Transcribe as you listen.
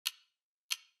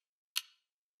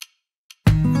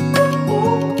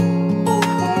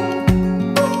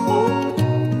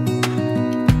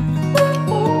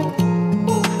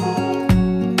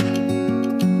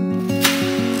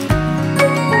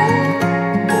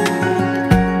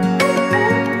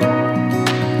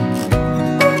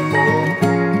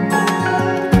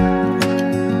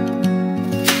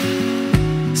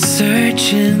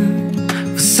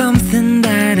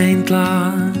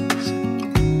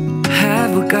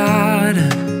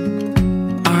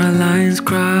lines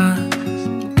crossed.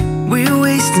 We're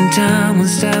wasting time on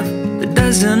stuff that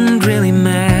doesn't really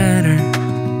matter,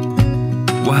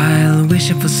 while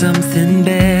wishing for something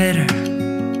better.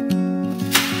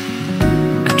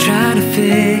 I try to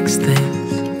fix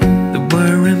things that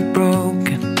weren't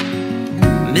broken,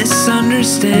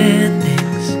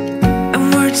 misunderstandings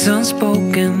and words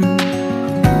unspoken.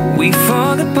 We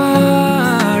fall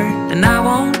apart and I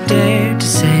won't dare to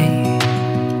say,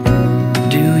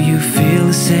 do you feel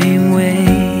the same way?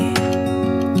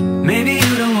 Maybe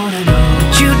you don't wanna know,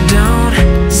 but you don't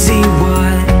see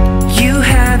what you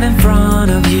have in front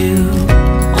of you.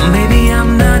 Or maybe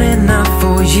I'm not enough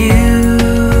for you,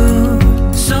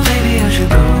 so maybe I should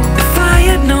go. If I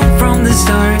had known from the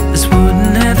start, this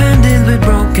wouldn't have ended with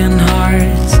broken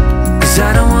hearts. Cause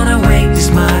I don't wanna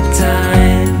waste my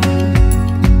time.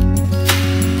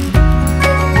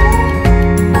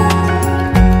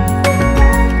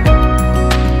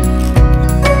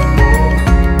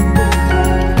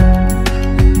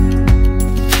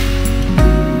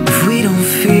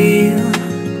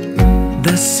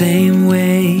 Same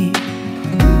way,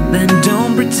 then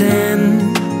don't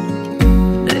pretend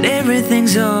that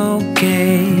everything's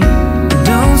okay.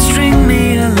 Don't string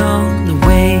me along the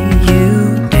way you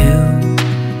do.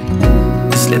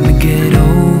 Just let me get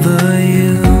over